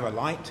we have a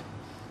light?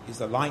 Is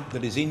the light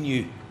that is in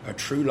you a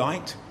true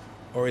light?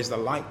 Or is the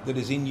light that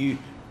is in you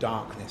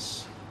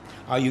darkness?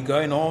 Are you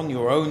going on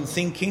your own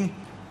thinking?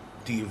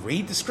 Do you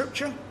read the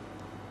Scripture?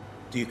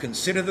 Do you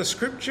consider the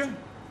Scripture?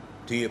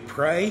 Do you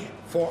pray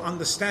for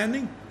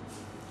understanding?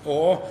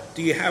 Or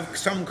do you have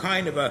some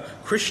kind of a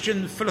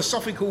Christian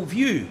philosophical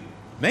view?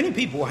 Many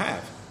people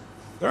have.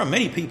 There are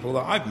many people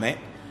that I've met,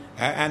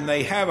 and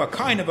they have a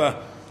kind of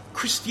a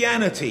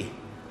Christianity,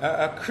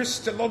 a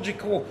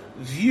Christological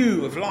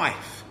view of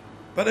life,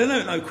 but they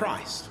don't know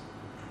Christ.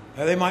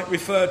 They might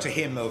refer to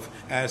him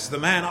as the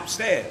man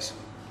upstairs,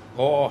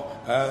 or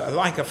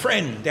like a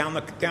friend down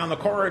the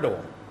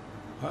corridor.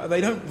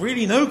 They don't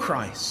really know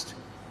Christ,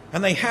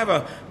 and they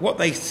have what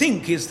they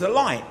think is the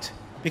light,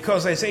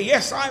 because they say,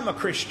 yes, I'm a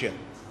Christian.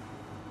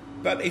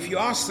 But if you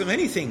ask them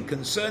anything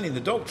concerning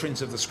the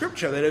doctrines of the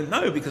Scripture, they don't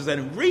know, because they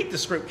don't read the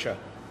Scripture.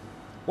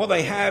 What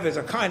they have is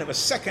a kind of a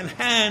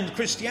second-hand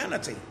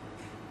Christianity.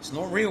 It's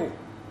not real.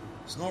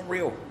 It's not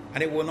real.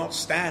 And it will not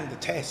stand the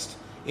test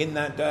in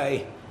that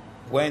day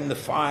when the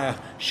fire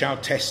shall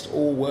test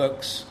all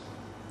works.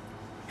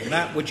 And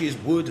that which is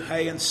wood,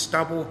 hay, and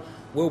stubble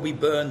will be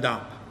burned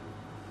up.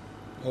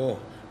 Oh,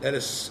 let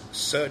us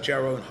search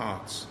our own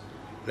hearts.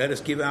 Let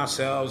us give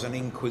ourselves an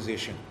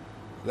inquisition.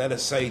 Let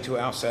us say to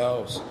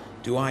ourselves,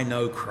 do I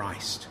know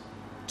Christ?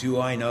 Do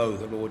I know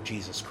the Lord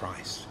Jesus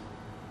Christ?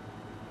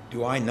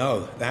 Do I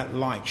know that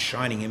light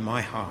shining in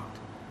my heart?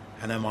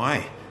 And am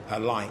I a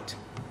light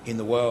in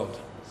the world?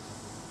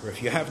 For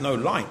if you have no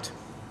light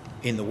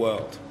in the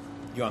world,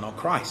 you are not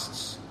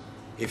Christ's.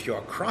 If you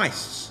are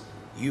Christ's,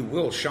 you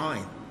will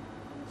shine.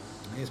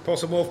 It's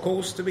possible, of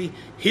course, to be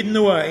hidden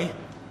away,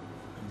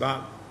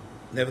 but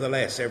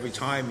nevertheless, every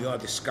time you are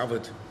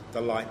discovered,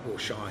 the light will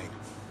shine.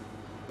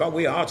 But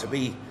we are to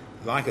be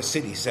like a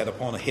city set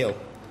upon a hill,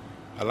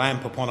 a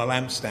lamp upon a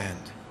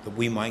lampstand, that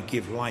we might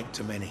give light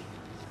to many.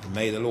 And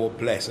may the Lord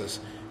bless us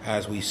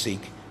as we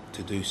seek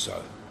to do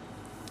so.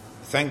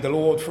 Thank the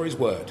Lord for his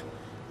word.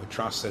 We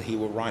trust that he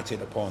will write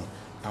it upon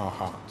our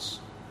hearts.